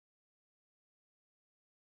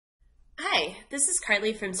Hi, this is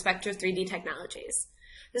Carly from Spectra 3D Technologies.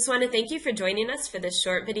 Just want to thank you for joining us for this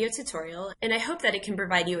short video tutorial, and I hope that it can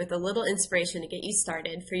provide you with a little inspiration to get you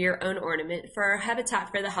started for your own ornament for our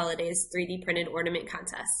Habitat for the Holidays 3D printed ornament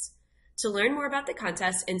contest. To learn more about the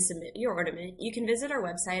contest and submit your ornament, you can visit our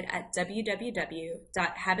website at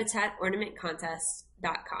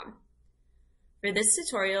www.habitatornamentcontest.com. For this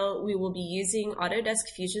tutorial, we will be using Autodesk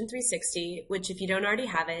Fusion 360, which if you don't already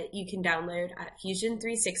have it, you can download at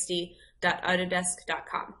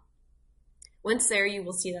fusion360.autodesk.com. Once there, you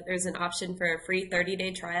will see that there's an option for a free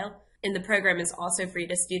 30-day trial, and the program is also free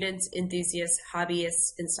to students, enthusiasts,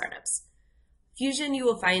 hobbyists, and startups. Fusion, you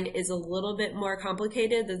will find, is a little bit more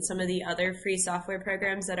complicated than some of the other free software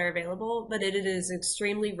programs that are available, but it is an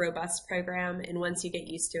extremely robust program, and once you get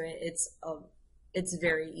used to it, it's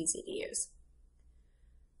very easy to use.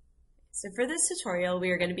 So for this tutorial,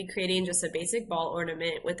 we are going to be creating just a basic ball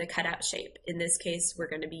ornament with a cutout shape. In this case, we're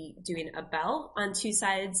going to be doing a bell on two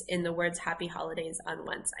sides and the words Happy Holidays on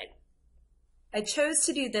one side. I chose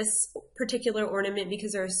to do this particular ornament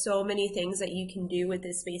because there are so many things that you can do with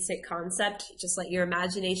this basic concept. Just let your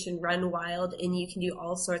imagination run wild and you can do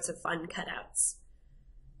all sorts of fun cutouts.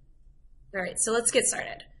 All right, so let's get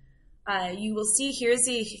started. You will see here's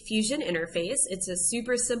the Fusion interface. It's a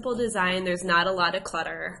super simple design. There's not a lot of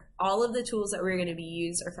clutter. All of the tools that we're going to be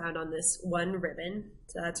used are found on this one ribbon,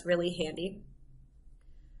 so that's really handy.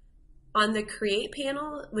 On the Create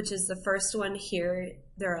panel, which is the first one here,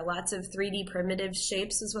 there are lots of 3D primitive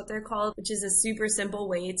shapes is what they're called, which is a super simple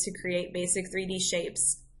way to create basic 3D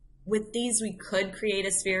shapes. With these, we could create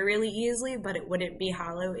a sphere really easily, but it wouldn't be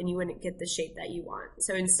hollow and you wouldn't get the shape that you want.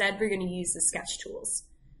 So instead, we're going to use the sketch tools.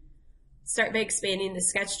 Start by expanding the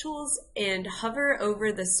sketch tools and hover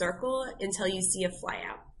over the circle until you see a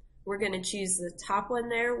flyout. We're going to choose the top one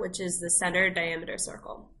there, which is the center diameter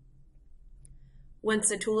circle. Once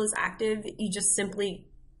the tool is active, you just simply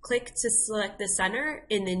click to select the center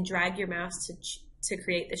and then drag your mouse to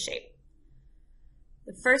create the shape.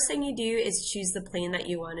 The first thing you do is choose the plane that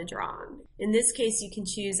you want to draw on. In this case, you can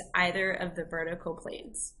choose either of the vertical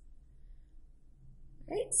planes.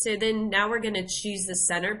 All right, so then now we're going to choose the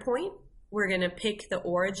center point. We're going to pick the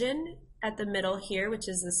origin at the middle here, which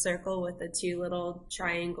is the circle with the two little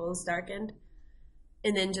triangles darkened,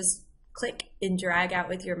 and then just click and drag out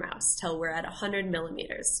with your mouse till we're at 100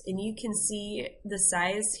 millimeters. And you can see the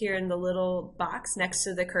size here in the little box next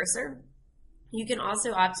to the cursor. You can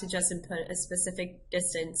also opt to just input a specific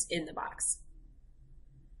distance in the box.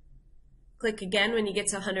 Click again when you get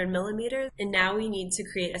to 100 millimeters, and now we need to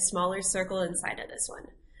create a smaller circle inside of this one.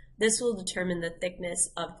 This will determine the thickness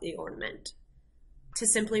of the ornament. To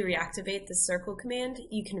simply reactivate the circle command,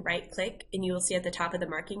 you can right click and you will see at the top of the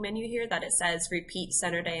marking menu here that it says repeat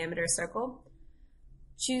center diameter circle.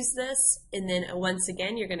 Choose this, and then once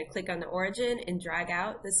again you're going to click on the origin and drag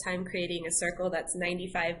out, this time creating a circle that's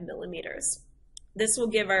 95 millimeters. This will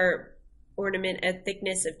give our ornament a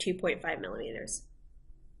thickness of 2.5 millimeters.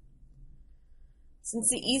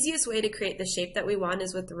 Since the easiest way to create the shape that we want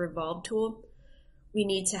is with the revolve tool, we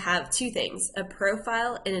need to have two things, a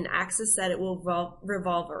profile and an axis that it will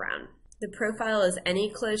revolve around. The profile is any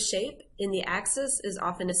closed shape, and the axis is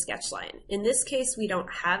often a sketch line. In this case, we don't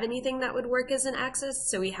have anything that would work as an axis,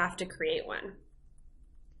 so we have to create one.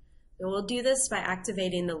 And we'll do this by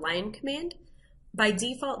activating the line command. By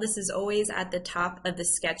default, this is always at the top of the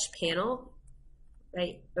sketch panel,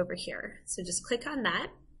 right over here. So just click on that.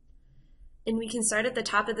 And we can start at the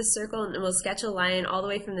top of the circle and we'll sketch a line all the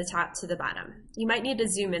way from the top to the bottom. You might need to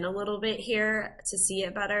zoom in a little bit here to see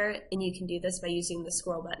it better, and you can do this by using the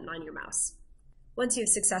scroll button on your mouse. Once you've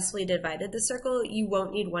successfully divided the circle, you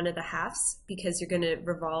won't need one of the halves because you're going to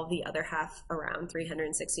revolve the other half around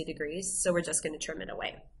 360 degrees, so we're just going to trim it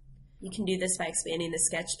away. You can do this by expanding the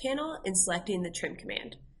sketch panel and selecting the trim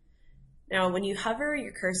command. Now, when you hover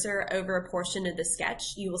your cursor over a portion of the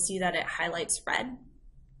sketch, you will see that it highlights red.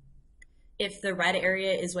 If the red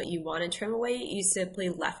area is what you want to trim away, you simply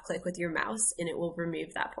left click with your mouse and it will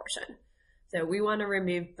remove that portion. So we want to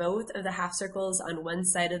remove both of the half circles on one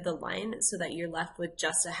side of the line so that you're left with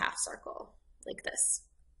just a half circle, like this.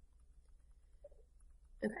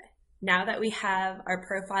 Okay, now that we have our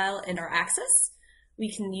profile and our axis, we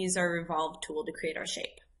can use our revolve tool to create our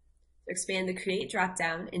shape. Expand the create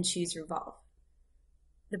dropdown and choose revolve.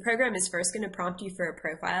 The program is first going to prompt you for a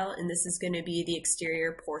profile, and this is going to be the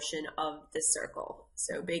exterior portion of the circle.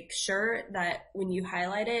 So make sure that when you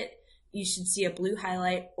highlight it, you should see a blue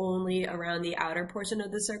highlight only around the outer portion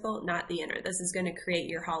of the circle, not the inner. This is going to create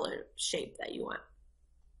your hollow shape that you want.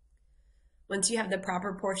 Once you have the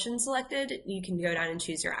proper portion selected, you can go down and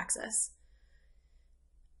choose your axis.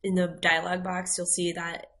 In the dialog box, you'll see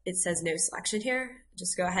that it says no selection here.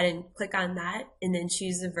 Just go ahead and click on that and then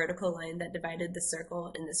choose the vertical line that divided the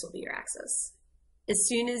circle, and this will be your axis. As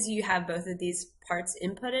soon as you have both of these parts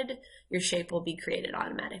inputted, your shape will be created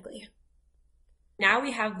automatically. Now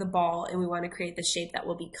we have the ball and we want to create the shape that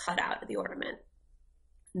will be cut out of the ornament.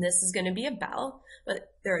 And this is going to be a bell,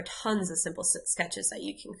 but there are tons of simple sketches that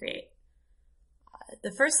you can create.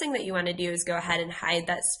 The first thing that you want to do is go ahead and hide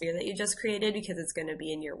that sphere that you just created because it's going to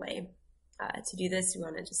be in your way. To do this, you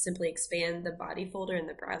want to just simply expand the body folder in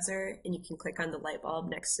the browser, and you can click on the light bulb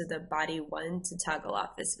next to the body 1 to toggle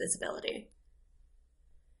off this visibility.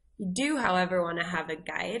 You do, however, want to have a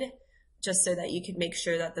guide just so that you can make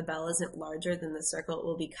sure that the bell isn't larger than the circle it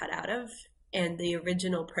will be cut out of, and the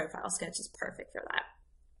original profile sketch is perfect for that.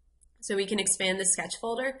 So we can expand the sketch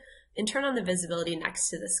folder and turn on the visibility next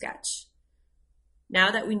to the sketch. Now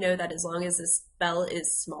that we know that as long as this bell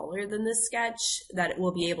is smaller than this sketch, that it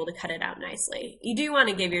will be able to cut it out nicely. You do want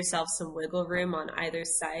to give yourself some wiggle room on either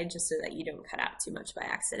side just so that you don't cut out too much by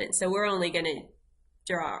accident. So we're only going to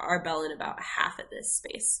draw our bell in about half of this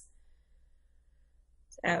space.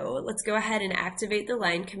 So let's go ahead and activate the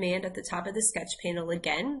line command at the top of the sketch panel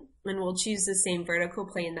again, and we'll choose the same vertical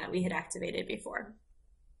plane that we had activated before.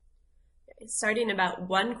 Starting about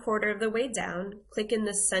 1/4 of the way down, click in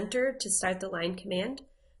the center to start the line command.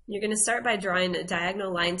 You're going to start by drawing a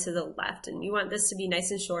diagonal line to the left, and you want this to be nice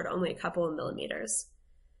and short, only a couple of millimeters.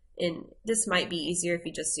 And this might be easier if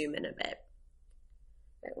you just zoom in a bit.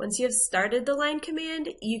 Once you have started the line command,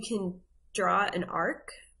 you can draw an arc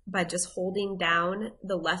by just holding down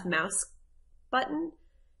the left mouse button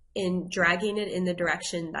and dragging it in the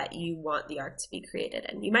direction that you want the arc to be created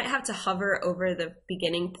in. You might have to hover over the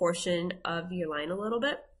beginning portion of your line a little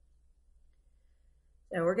bit.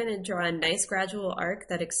 So we're going to draw a nice gradual arc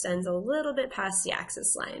that extends a little bit past the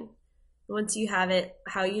axis line. Once you have it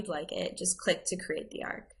how you'd like it, just click to create the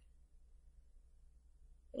arc.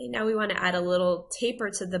 Okay, now we want to add a little taper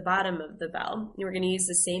to the bottom of the bell. We're going to use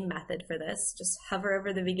the same method for this. Just hover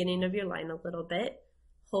over the beginning of your line a little bit,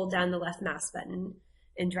 hold down the left mouse button,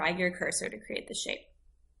 and drag your cursor to create the shape.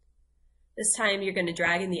 This time you're going to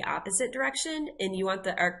drag in the opposite direction, and you want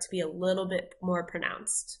the arc to be a little bit more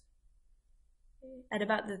pronounced. At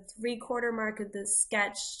about the 3/4 mark of the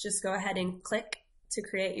sketch, just go ahead and click to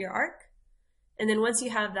create your arc. And then once you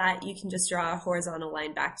have that, you can just draw a horizontal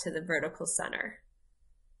line back to the vertical center.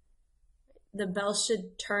 The bell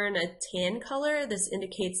should turn a tan color. This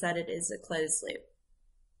indicates that it is a closed loop.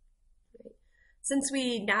 Since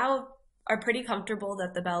we now are pretty comfortable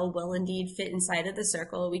that the bell will indeed fit inside of the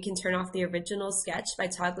circle, we can turn off the original sketch by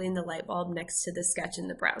toggling the light bulb next to the sketch in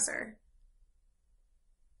the browser.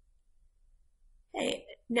 Okay,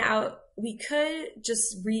 now we could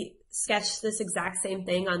just sketch this exact same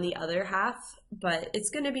thing on the other half, but it's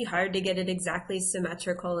going to be hard to get it exactly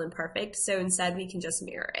symmetrical and perfect, so instead we can just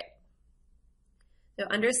mirror it. So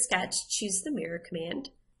under sketch, choose the mirror command,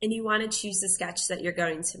 and you want to choose the sketch that you're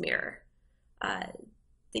going to mirror.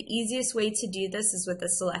 The easiest way to do this is with the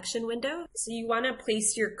selection window. So you want to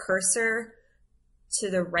place your cursor to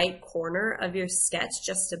the right corner of your sketch,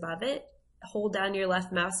 just above it. Hold down your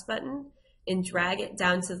left mouse button and drag it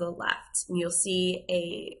down to the left. And you'll see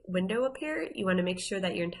a window appear. You want to make sure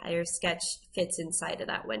that your entire sketch fits inside of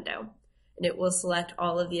that window. And it will select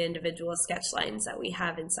all of the individual sketch lines that we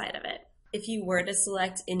have inside of it. If you were to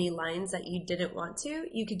select any lines that you didn't want to,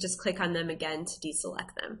 you could just click on them again to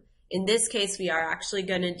deselect them. In this case, we are actually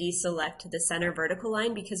going to deselect the center vertical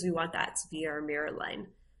line because we want that to be our mirror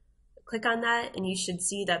line. Click on that and you should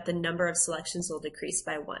see that the number of selections will decrease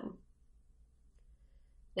by 1.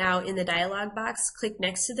 Now in the dialog box, click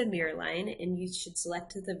next to the mirror line and you should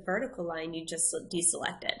select the vertical line you just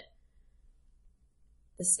deselected.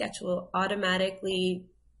 The sketch will automatically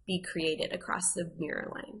be created across the mirror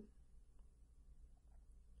line.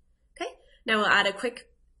 Okay, now we'll add a quick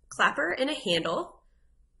clapper and a handle.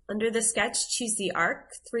 Under the sketch, choose the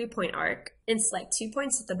arc, 3-point arc, and select 2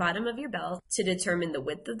 points at the bottom of your bell to determine the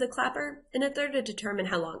width of the clapper, and a third to determine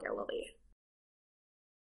how long it will be.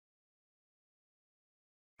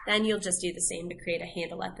 Then you'll just do the same to create a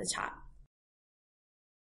handle at the top.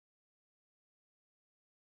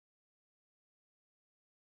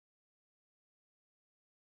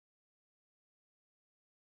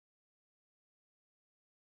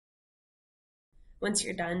 Once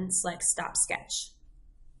you're done, select Stop Sketch.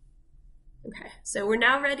 Okay, so we're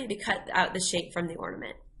now ready to cut out the shape from the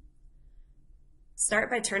ornament. Start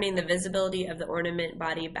by turning the visibility of the ornament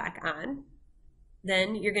body back on.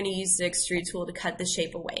 Then you're going to use the extrude tool to cut the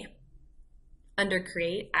shape away. Under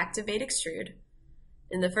Create, activate Extrude.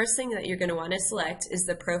 And the first thing that you're going to want to select is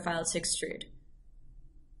the profile to extrude.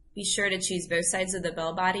 Be sure to choose both sides of the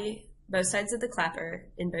bell body, both sides of the clapper,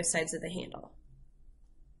 and both sides of the handle.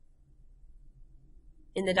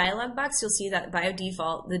 In the dialog box, you'll see that by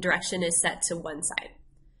default, the direction is set to one side.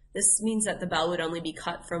 This means that the bell would only be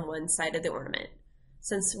cut from one side of the ornament.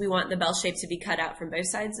 Since we want the bell shape to be cut out from both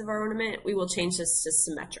sides of our ornament, we will change this to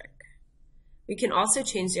symmetric. We can also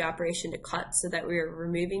change the operation to cut so that we are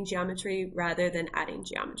removing geometry rather than adding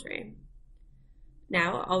geometry.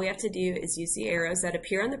 Now, all we have to do is use the arrows that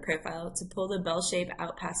appear on the profile to pull the bell shape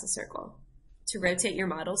out past the circle. To rotate your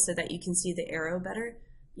model so that you can see the arrow better,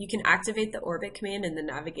 you can activate the orbit command in the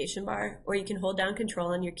navigation bar, or you can hold down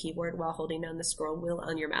Control on your keyboard while holding down the scroll wheel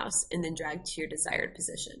on your mouse and then drag to your desired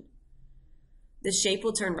position. The shape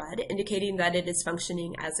will turn red, indicating that it is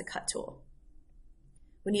functioning as a cut tool.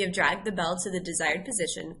 When you have dragged the bell to the desired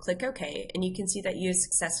position, click OK, and you can see that you have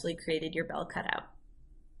successfully created your bell cutout.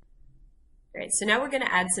 Alright, so now we're going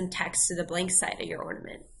to add some text to the blank side of your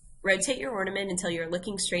ornament. Rotate your ornament until you're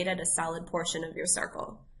looking straight at a solid portion of your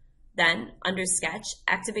circle. Then, under Sketch,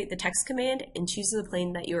 activate the text command and choose the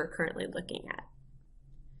plane that you are currently looking at.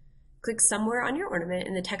 Click somewhere on your ornament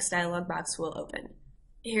and the text dialog box will open.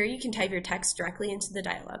 Here you can type your text directly into the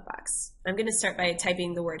dialog box. I'm going to start by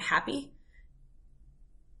typing the word happy.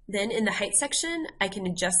 Then in the height section, I can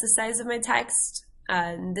adjust the size of my text.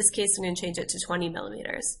 In this case, I'm going to change it to 20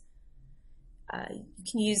 millimeters. You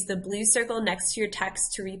can use the blue circle next to your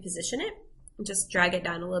text to reposition it. Just drag it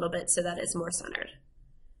down a little bit so that it's more centered.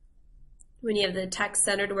 When you have the text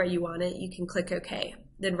centered where you want it, you can click OK.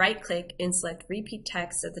 Then right-click and select Repeat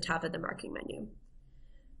Text at the top of the marking menu.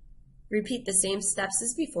 Repeat the same steps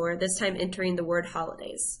as before, this time entering the word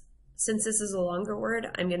holidays. Since this is a longer word,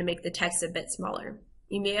 I'm going to make the text a bit smaller.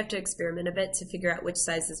 You may have to experiment a bit to figure out which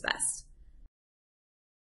size is best.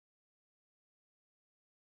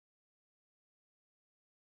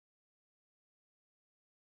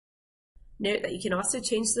 Note that you can also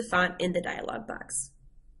change the font in the dialog box.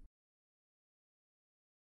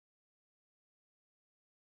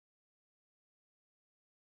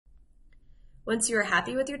 Once you are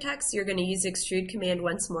happy with your text, you're going to use the extrude command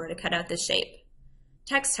once more to cut out the shape.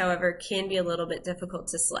 Text, however, can be a little bit difficult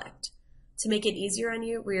to select. To make it easier on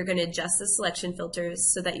you, we are going to adjust the selection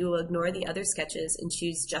filters so that you will ignore the other sketches and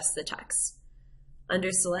choose just the text.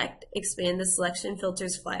 Under Select, expand the selection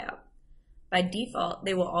filters flyout. By default,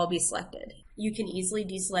 they will all be selected. You can easily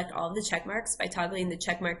deselect all of the check marks by toggling the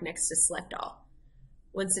check mark next to Select All.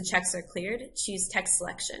 Once the checks are cleared, choose Text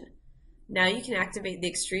Selection. Now you can activate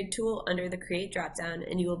the Extrude tool under the Create dropdown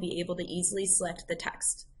and you will be able to easily select the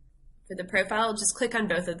text. For the profile, just click on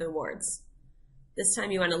both of the words. This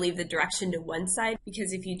time you want to leave the direction to one side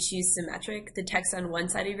because if you choose symmetric, the text on one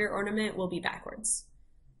side of your ornament will be backwards.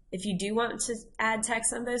 If you do want to add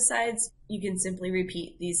text on both sides, you can simply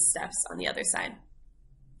repeat these steps on the other side.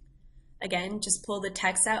 Again, just pull the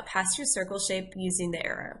text out past your circle shape using the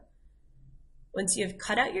arrow. Once you have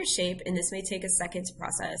cut out your shape, and this may take a second to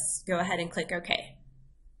process, go ahead and click OK.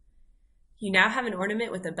 You now have an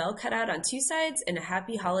ornament with a bell cutout on two sides and a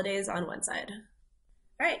happy holidays on one side.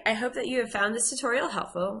 Alright, I hope that you have found this tutorial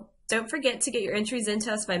helpful. Don't forget to get your entries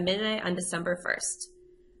into us by midnight on December 1st.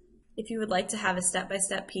 If you would like to have a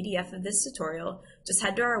step-by-step PDF of this tutorial, just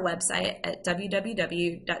head to our website at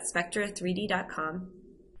www.spectra3d.com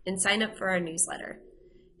and sign up for our newsletter.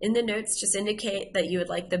 In the notes, just indicate that you would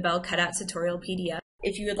like the bell cutout tutorial PDF.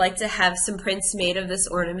 If you would like to have some prints made of this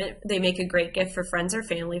ornament, they make a great gift for friends or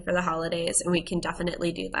family for the holidays, and we can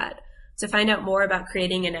definitely do that. To find out more about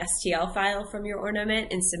creating an STL file from your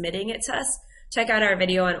ornament and submitting it to us, check out our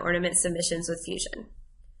video on ornament submissions with Fusion.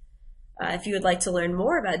 If you would like to learn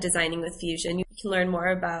more about designing with Fusion, you can learn more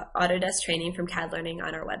about Autodesk training from CAD Learning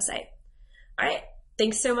on our website. All right,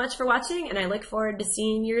 thanks so much for watching, and I look forward to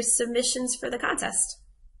seeing your submissions for the contest.